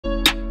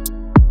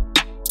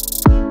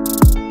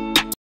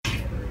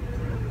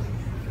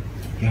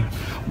Yeah.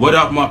 What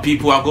up, my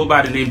people? I go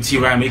by the name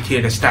T-Ram,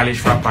 aka the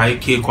stylish rapper,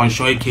 aka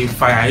Conshon, aka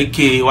Fire,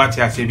 aka what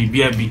I say,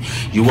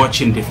 BBB. You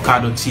watching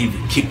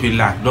Davcadotv. Keep it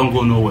locked. Don't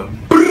go nowhere.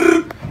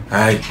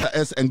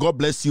 S, and God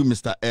bless you,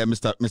 Mr.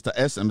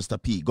 S and Mr.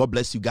 P. God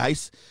bless you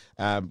guys.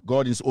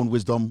 God in his own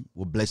wisdom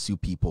will bless you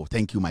people.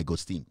 Thank you, my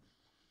good team.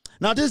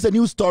 Now, this is a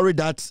new story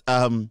that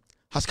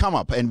has come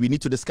up and we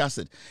need to discuss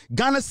it.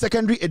 Ghana's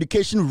secondary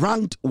education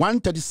ranked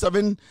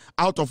 137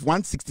 out of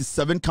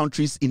 167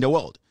 countries in the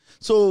world.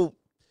 So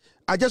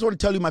I just want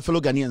to tell you, my fellow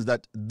Ghanaians,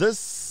 that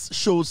this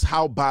shows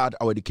how bad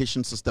our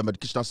educational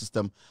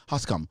system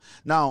has come.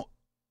 Now,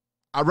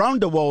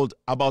 around the world,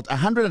 about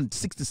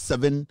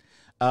 167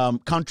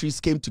 countries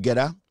came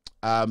together.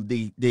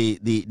 They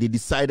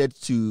decided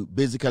to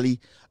basically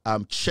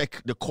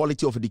check the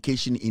quality of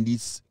education in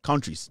these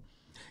countries.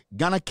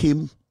 Ghana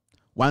came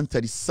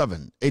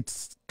 137.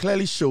 It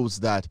clearly shows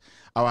that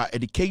our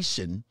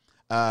education,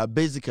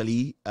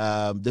 basically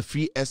the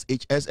free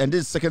SHS, and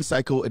this is second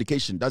cycle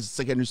education, that's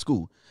secondary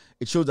school.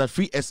 It shows that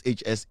free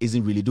SHS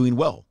isn't really doing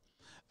well.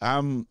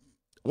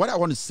 What I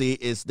want to say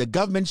is the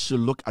government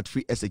should look at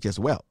free SHS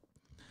well.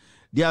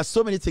 There are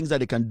so many things that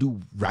they can do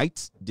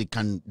right. They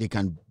can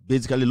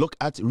basically look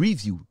at,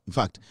 review, in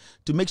fact,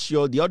 to make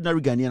sure the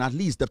ordinary Ghanaian, at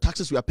least the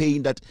taxes we are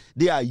paying that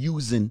they are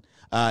using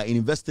in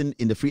investing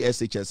in the free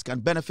SHS,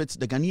 can benefit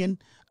the Ghanaian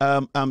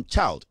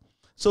child.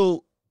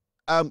 So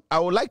I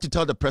would like to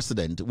tell the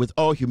president, with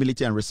all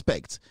humility and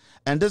respect,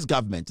 and this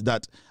government,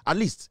 that at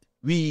least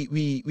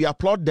we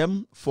applaud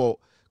them for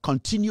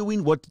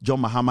continuing what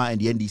John Mahama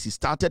and the NDC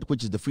started,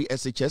 which is the free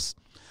SHS.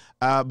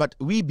 But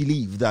we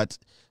believe that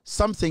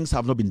some things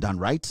have not been done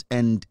right,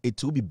 and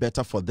it will be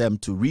better for them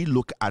to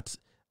relook at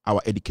our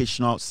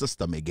educational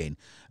system again.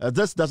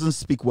 This doesn't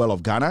speak well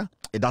of Ghana.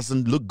 It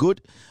doesn't look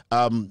good.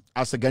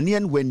 As a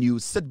Ghanaian, when you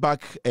sit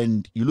back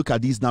and you look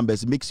at these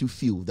numbers, it makes you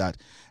feel that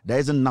there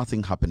isn't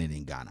nothing happening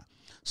in Ghana.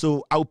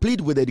 So I'll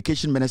plead with the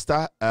Education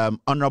Minister,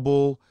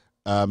 Honorable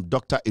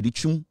Dr.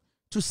 Em0tionally,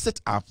 to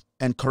sit up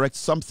and correct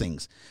some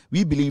things.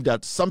 We believe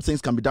that some things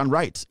can be done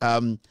right.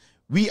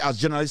 We as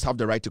journalists have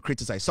the right to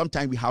criticize.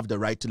 Sometimes we have the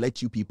right to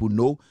let you people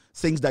know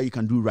things that you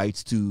can do right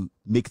to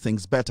make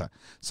things better.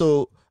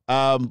 So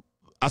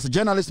as a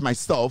journalist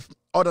myself,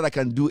 all that I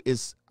can do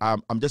is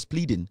I'm just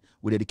pleading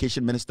with the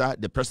Education Minister,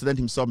 the President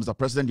himself, Mr.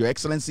 President, Your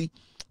Excellency,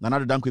 Nana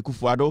Addo Dankwa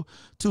Akufo-Addo,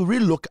 to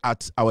relook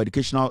at our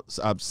educational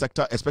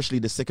sector, especially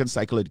the second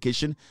cycle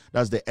education.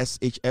 That's the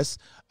SHS.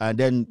 And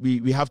then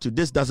we have to,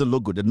 this doesn't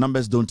look good. The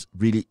numbers don't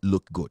really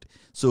look good.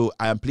 So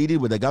I am pleading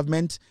with the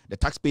government. The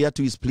taxpayer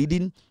too is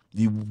pleading.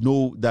 You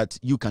know that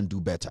you can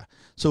do better.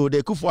 So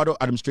the Akufo-Addo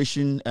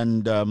administration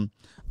and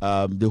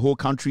the whole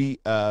country,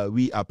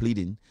 we are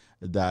pleading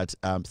that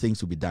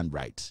things will be done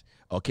right.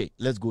 Okay,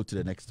 let's go to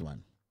the next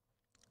one.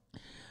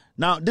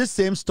 Now, this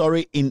same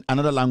story in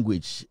another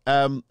language.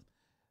 In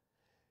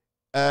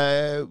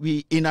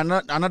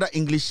another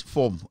English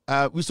form.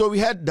 We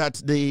heard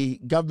that the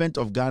government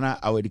of Ghana,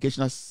 our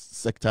educational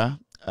sector,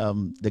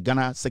 the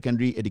Ghana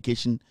secondary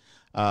education,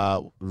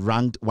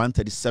 ranked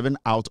 137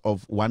 out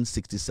of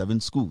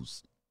 167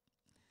 schools.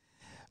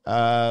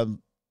 To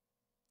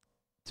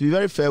be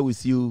very fair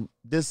with you,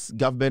 this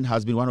government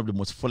has been one of the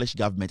most foolish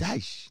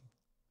governments.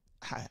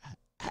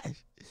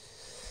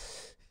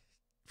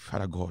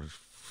 Father God,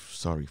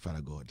 sorry,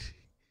 Father God.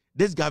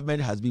 This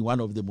government has been one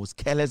of the most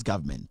careless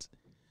government,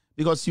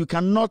 because you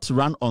cannot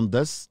run on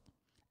this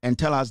and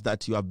tell us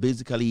that you are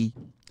basically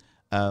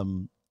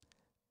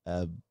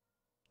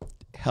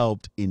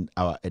helped in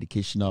our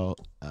educational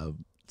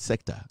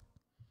sector.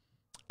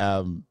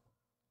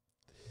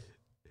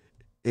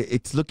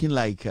 It's looking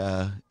like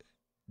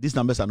these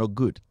numbers are not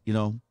good, you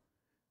know.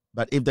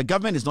 But if the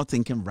government is not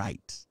thinking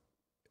right,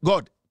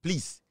 God,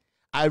 please,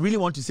 I really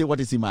want to say what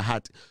is in my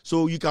heart.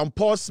 So you can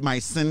pause my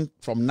sin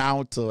from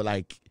now to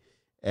like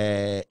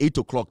 8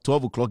 o'clock,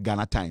 12 o'clock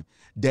Ghana time.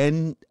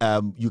 Then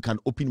you can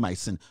open my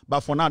sin.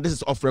 But for now, this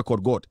is off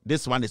record, God.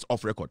 This one is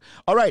off record.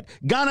 All right.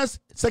 Ghana's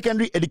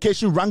secondary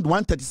education ranked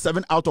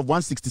 137 out of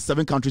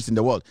 167 countries in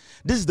the world.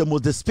 This is the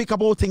most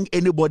despicable thing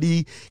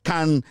anybody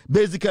can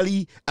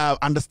basically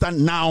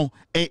understand now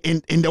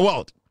in the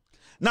world.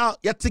 Now,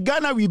 yet to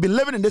Ghana, we've been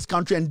living in this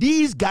country, and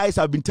these guys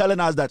have been telling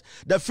us that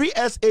the free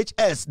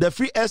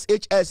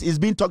SHS is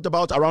being talked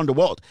about around the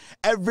world.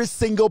 Every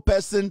single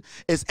person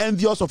is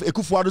envious of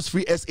Akufo-Addo's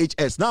free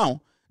SHS.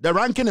 Now, the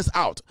ranking is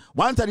out.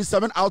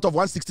 137 out of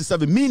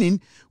 167, meaning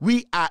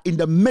we are in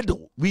the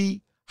middle.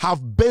 We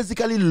have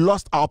basically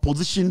lost our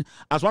position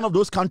as one of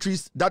those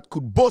countries that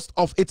could boast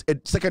of its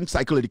second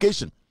cycle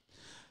education.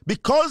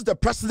 Because the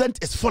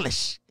president is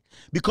foolish,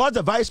 because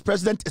the vice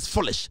president is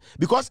foolish,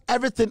 because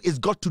everything is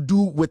got to do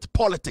with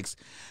politics.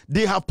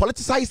 They have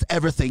politicized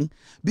everything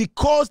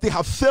because they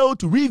have failed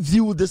to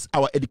review this,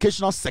 our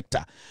educational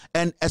sector,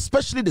 and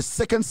especially the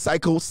second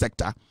cycle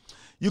sector.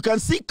 You can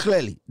see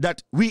clearly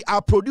that we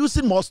are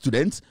producing more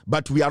students,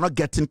 but we are not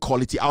getting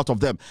quality out of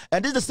them.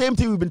 And this is the same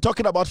thing we've been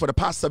talking about for the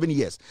past 7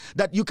 years,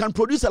 that you can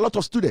produce a lot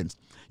of students,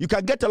 you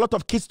can get a lot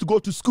of kids to go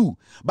to school,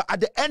 but at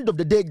the end of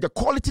the day, the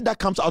quality that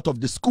comes out of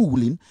the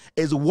schooling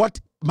is what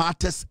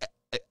matters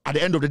at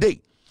the end of the day.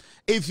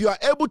 If you are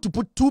able to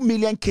put 2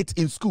 million kids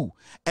in school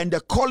and the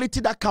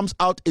quality that comes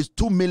out is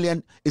 2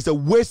 million, is a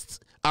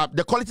waste.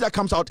 The quality that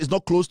comes out is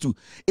not close to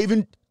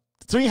even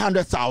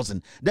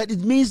 300,000. That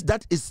it means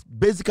that is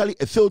basically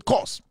a failed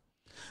course.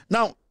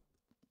 Now,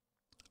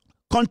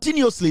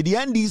 continuously, the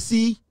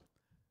NDC,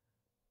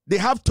 they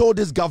have told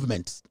this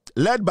government,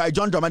 led by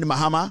John Dramani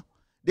Mahama,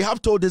 they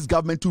have told this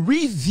government to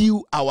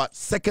review our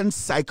second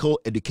cycle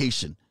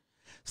education.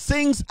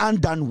 Things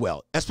aren't done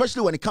well,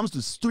 especially when it comes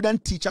to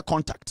student-teacher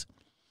contact.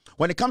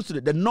 When it comes to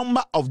the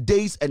number of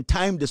days and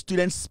time the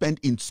students spend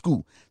in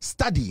school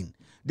studying.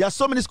 There are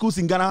so many schools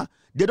in Ghana,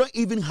 they don't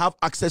even have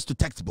access to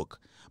textbook.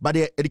 But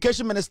the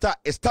education minister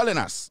is telling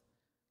us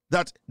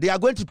that they are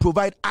going to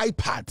provide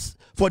iPads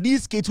for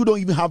these kids who don't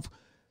even have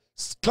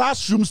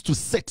classrooms to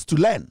sit to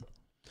learn.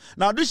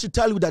 Now, this should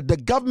tell you that the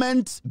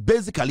government,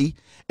 basically,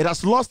 it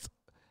has lost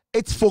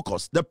its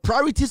focus. The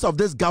priorities of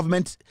this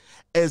government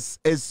is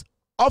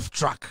off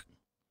track.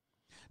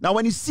 Now,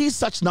 when you see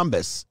such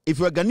numbers, if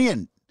you're a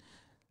Ghanaian,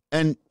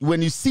 and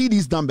when you see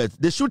these numbers,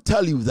 they should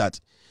tell you that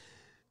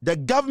the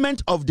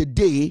government of the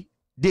day,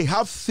 they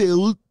have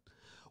failed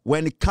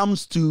when it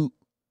comes to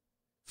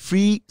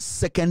free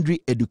secondary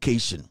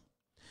education.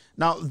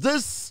 Now,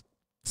 this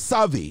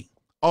survey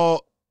or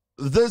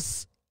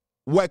this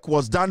work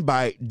was done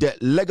by the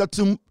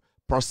Legatum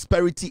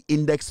Prosperity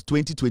Index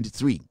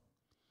 2023.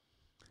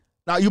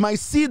 Now, you might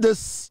see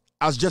this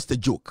as just a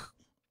joke.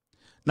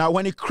 Now,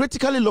 when you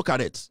critically look at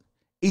it,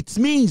 it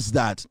means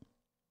that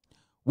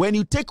when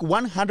you take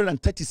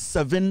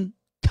 137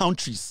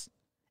 countries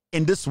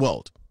in this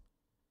world,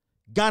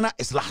 Ghana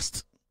is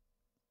last.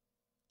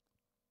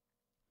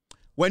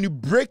 When you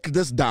break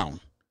this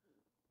down,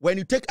 when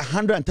you take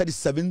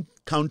 137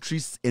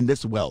 countries in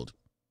this world,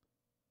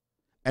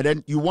 and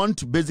then you want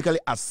to basically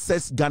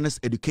assess Ghana's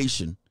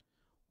education,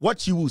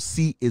 what you will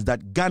see is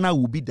that Ghana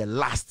will be the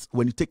last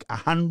when you take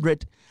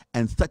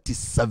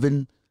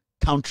 137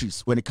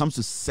 countries when it comes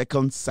to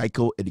second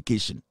cycle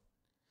education.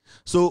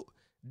 So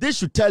this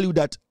should tell you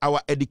that our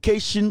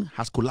education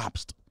has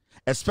collapsed,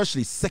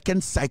 especially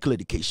second cycle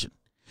education.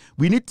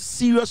 We need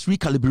serious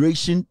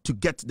recalibration to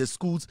get the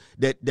schools,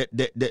 the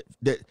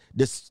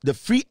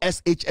free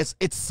SHS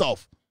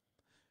itself.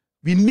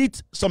 We need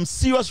some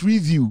serious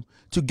review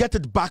to get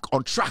it back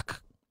on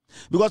track.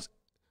 Because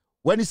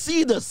when you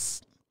see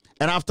this,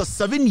 and after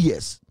 7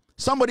 years,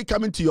 somebody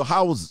coming to your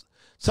house,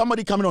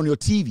 somebody coming on your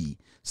TV,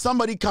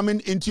 somebody coming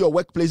into your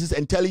workplaces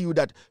and telling you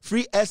that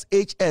free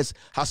SHS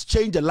has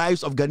changed the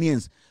lives of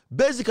Ghanaians,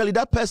 basically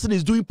that person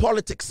is doing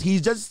politics.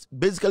 He's just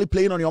basically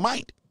playing on your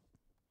mind.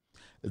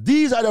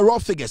 These are the raw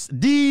figures.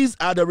 These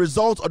are the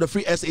results of the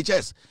free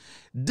SHS.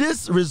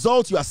 This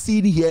result you are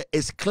seeing here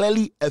is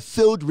clearly a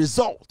failed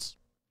result.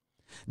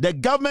 The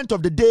government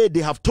of the day,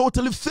 they have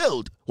totally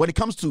failed when it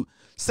comes to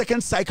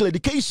second cycle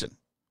education.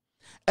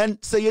 And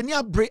say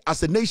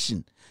as a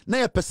nation, now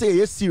you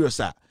serious.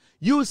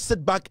 You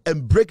sit back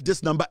and break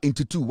this number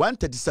into two.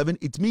 137,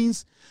 it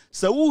means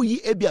so we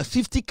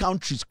 50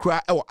 countries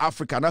cry or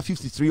Africa, not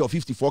 53 or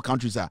 54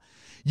 countries are.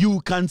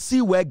 You can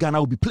see where Ghana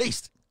will be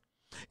placed.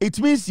 It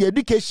means the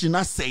education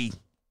I say.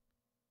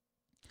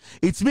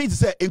 It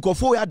means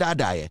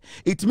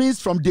it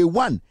means from day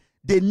one,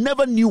 they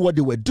never knew what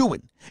they were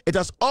doing. It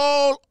has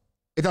all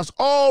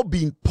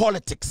been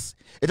politics.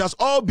 It has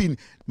all been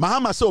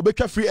Mahama said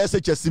obeka free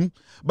SHS,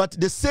 but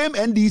the same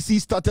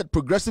NDC started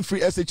progressive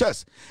free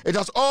SHS. It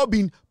has all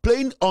been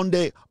playing on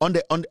the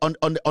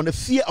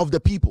fear of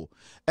the people.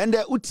 And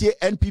the UTA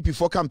NPP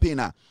for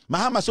campaigner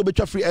Mahama said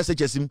obeka free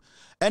SHS,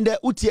 and the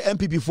UTA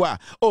NPP for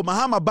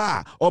Mahama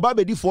ba or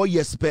babedi 4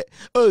 years pe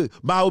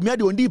Mahomia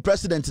the only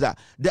president that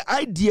the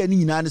idea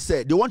ni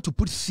said they want to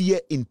put fear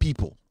in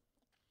people.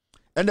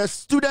 And the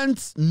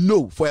students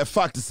know for a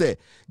fact to say,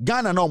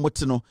 Ghana no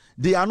motino,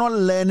 they are not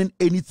learning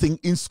anything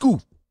in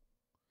school.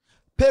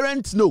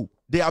 Parents know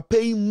they are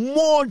paying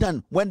more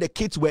than when the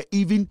kids were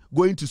even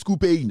going to school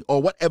paying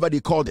or whatever they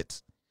called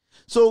it.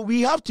 So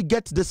we have to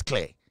get this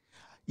clear.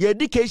 Your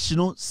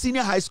educational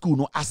senior high school,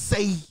 no, I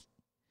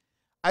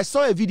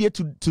saw a video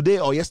today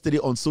or yesterday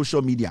on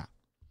social media.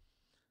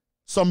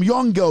 Some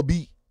young girl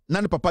be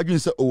nana papa you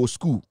say oh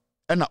school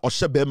and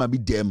Oshabema be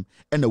them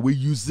and we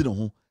use it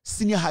on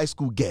senior high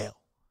school girl.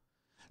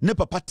 Ne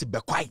papa te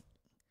bekwai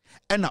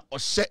ena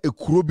ohye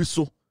ekuro bi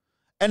so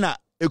ena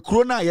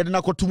ekuro na ye de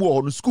na kotum wo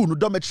no school no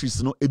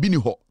dormitories no ebi ni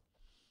ho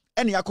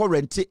ena yakọ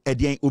rent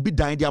edien obi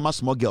dan dia ma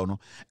small girl no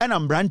ena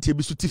mbrante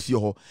bi so tifie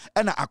ho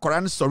ena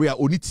akora ne sorry a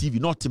oni TV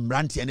not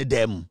mbrante ene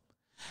dem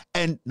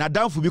and na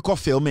danfo bi ko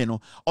film no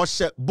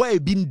ohye boy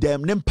bi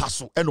ndem ne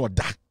mpaso ena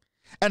oda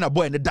ena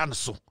boy ne dan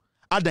so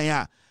adan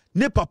ya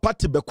ne papa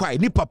te bekwai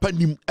ne papa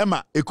nim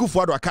ema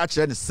ekufo ado aka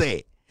kire ne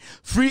say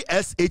free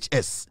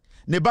SHS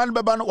ne ban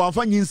beba no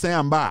wanfa nyinsan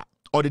amba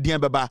or the dian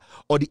beba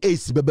or the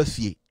ace beba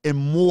fie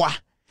emmoa.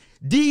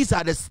 These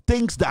are the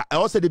things that I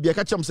also the be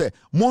catch am say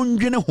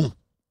mondwene ho.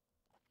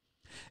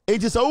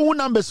 It is a who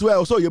numbers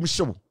well so yem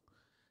show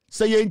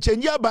say ye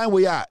change ban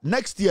we are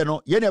next year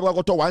no ye na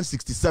go to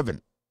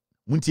 167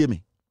 muntie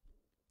me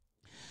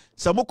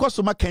samoko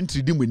so ma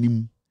country di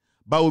manim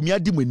Baumia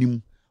di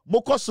mwenim.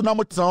 Moko so na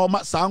motena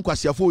ma sa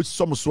ankwasiafo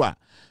som so a.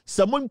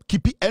 Someone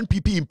keep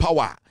NPP in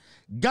power.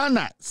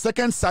 Ghana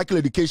second cycle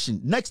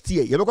education next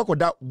year you be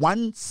that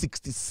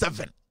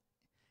 167.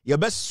 You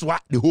best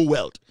swat the whole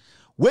world.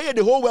 Where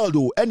the whole world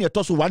do and you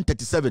toss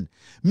 137.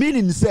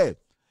 Meaning say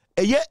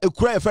a year a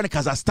cry friend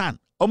Kazakhstan.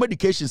 Home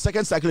education,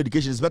 second cycle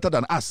education is better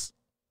than us.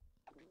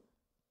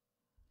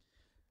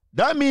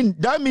 That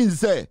means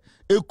say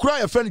a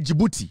cry friend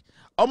Djibouti.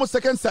 Almost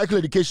second cycle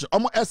education,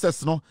 almost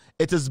SS no,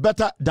 it is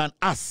better than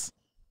us.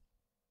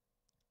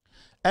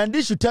 And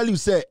this should tell you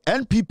say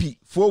NPP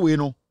for we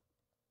know.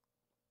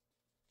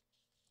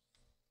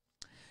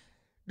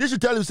 This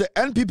should tell you say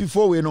NPP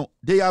for we know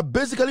they are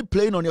basically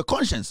playing on your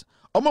conscience.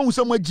 Among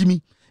somewhere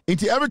Jimmy,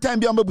 until every time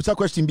be able to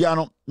question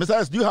Biano. Mr.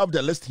 S, do you have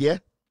the list here?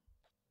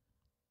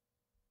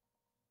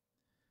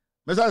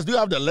 Mr. S, do you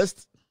have the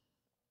list?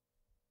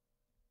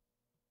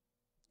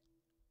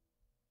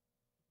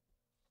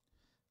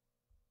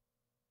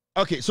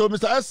 Okay, so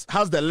Mr. S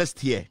has the list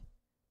here.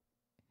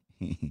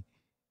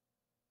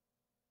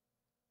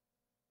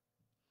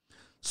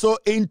 So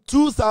in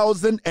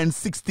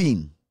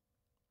 2016,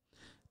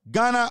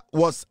 Ghana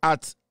was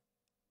at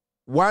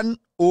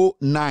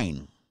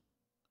 109.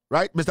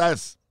 Right, Mr.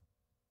 S?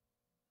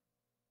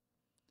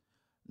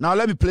 Now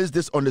let me place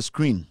this on the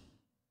screen.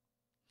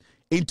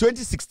 In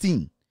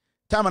 2016,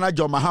 Tamana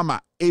John Mahama,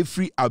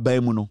 Afri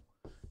Abaimuno.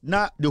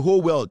 Now the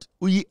whole world,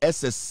 we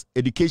SS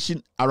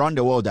education around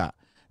the world are.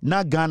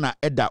 Now Ghana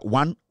at that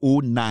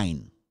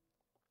 109.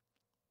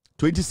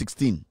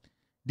 2016.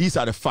 These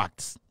are the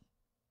facts.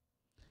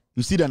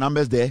 You see the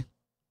numbers there?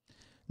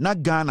 Now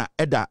Ghana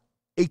at that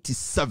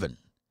 87.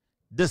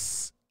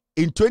 This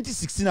in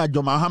 2016 at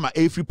John Mahama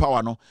Afri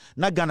Power no.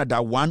 Now Ghana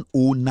that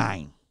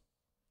 109.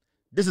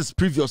 This is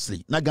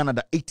previously. Now Ghana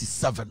that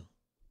 87.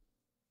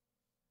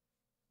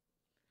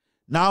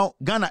 Now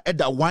Ghana at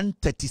that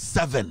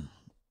 137.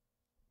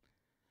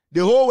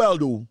 The whole world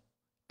do.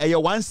 A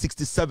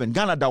 167,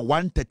 Ghana da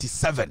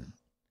 137.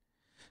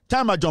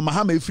 Time at John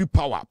Mahama Free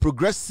Power,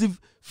 Progressive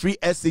Free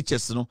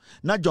SHS, no,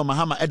 not John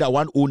Mahama at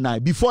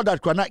 109. Before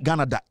that,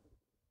 Ghana da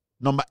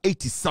number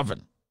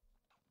 87.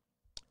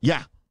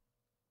 Yeah.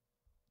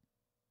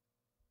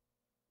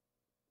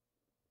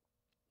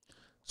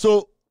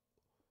 So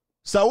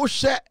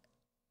share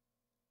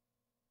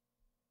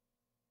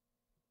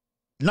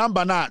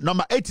number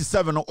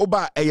 87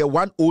 over a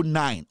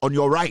 109 on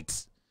your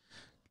right.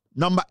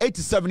 Number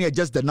 87 here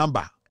just the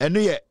number. And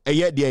no a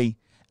year day.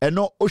 And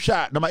no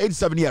Osha number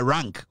 87 here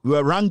rank. We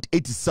were ranked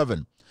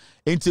 87.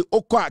 Into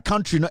Okwa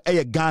country no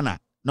a Ghana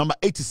number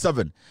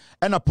 87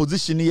 and a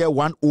position here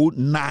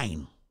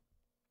 109.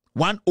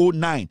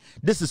 109.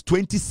 This is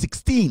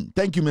 2016.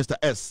 Thank you, Mr.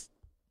 S.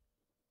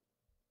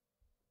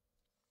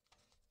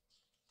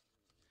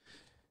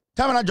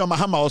 Tamana John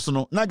Mahama also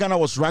no. Now Ghana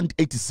was ranked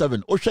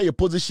 87. Osha your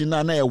position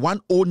now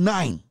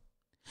 109.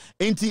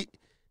 Into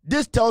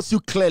this tells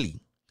you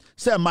clearly.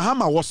 Say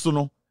Mahama was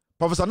no.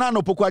 Professor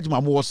Nano Pokwaji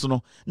was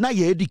no. Na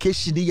your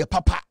education ye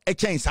papa a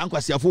change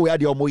sankwasiafo we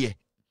ade omoye.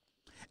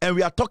 And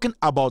we are talking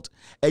about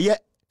a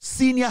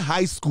senior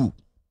high school.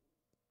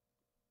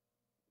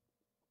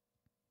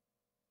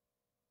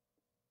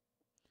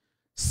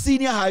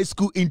 Senior high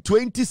school in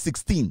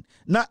 2016.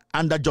 Na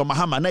under John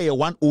Mahama na ye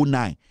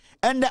 109.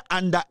 And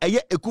under a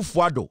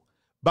Ekufuado,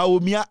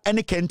 Baumia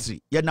any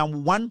country, ye na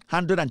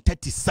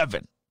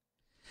 137.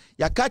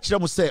 Ya catch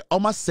them say,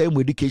 almost same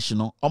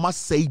educational,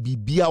 almost say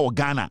Bibia or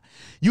Ghana.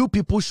 You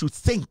people should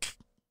think.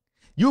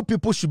 You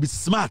people should be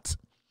smart.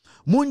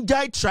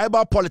 Munjai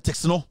tribal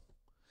politics, no.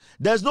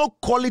 There's no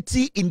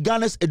quality in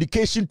Ghana's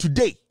education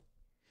today.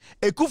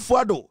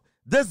 Ekufuado,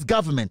 this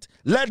government,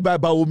 led by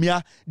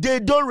Baumia, they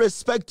don't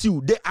respect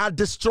you. They are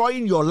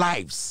destroying your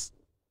lives.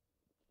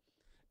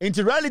 In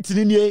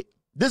reality,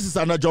 this is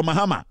under John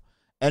Mahama.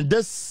 And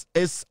this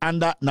is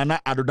under Nana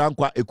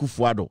Adodankwa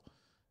Ekufuado.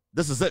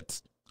 This is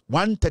it.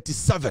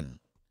 137.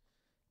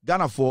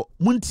 Ghana for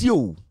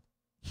Muntio.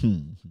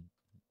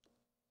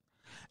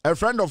 A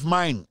friend of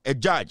mine, a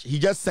judge, he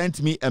just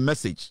sent me a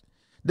message.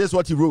 This is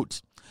what he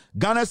wrote.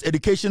 Ghana's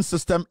education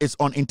system is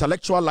on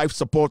intellectual life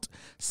support,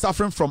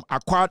 suffering from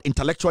acquired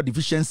intellectual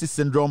deficiency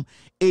syndrome,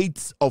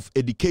 AIDS of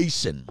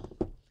education.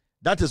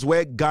 That is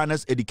where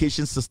Ghana's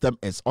education system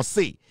is. Or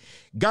say,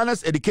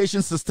 Ghana's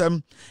education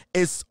system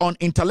is on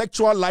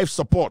intellectual life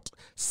support,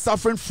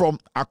 suffering from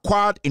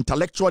acquired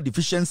intellectual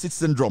deficiency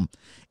syndrome,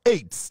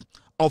 AIDS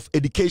of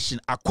education,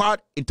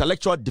 acquired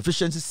intellectual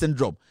deficiency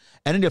syndrome.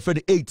 And then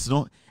the AIDS,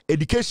 no,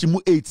 education mu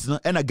AIDS, no,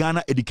 and a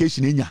Ghana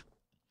education inya.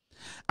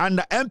 And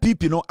the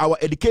MPP, no, our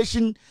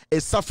education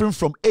is suffering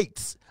from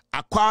AIDS,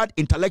 acquired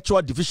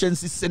intellectual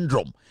deficiency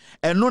syndrome.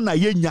 And no na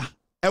yenya,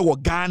 ewo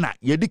Ghana,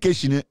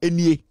 education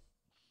enye.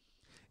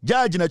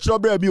 Judge na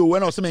children be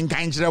when I was in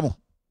Ganjremo.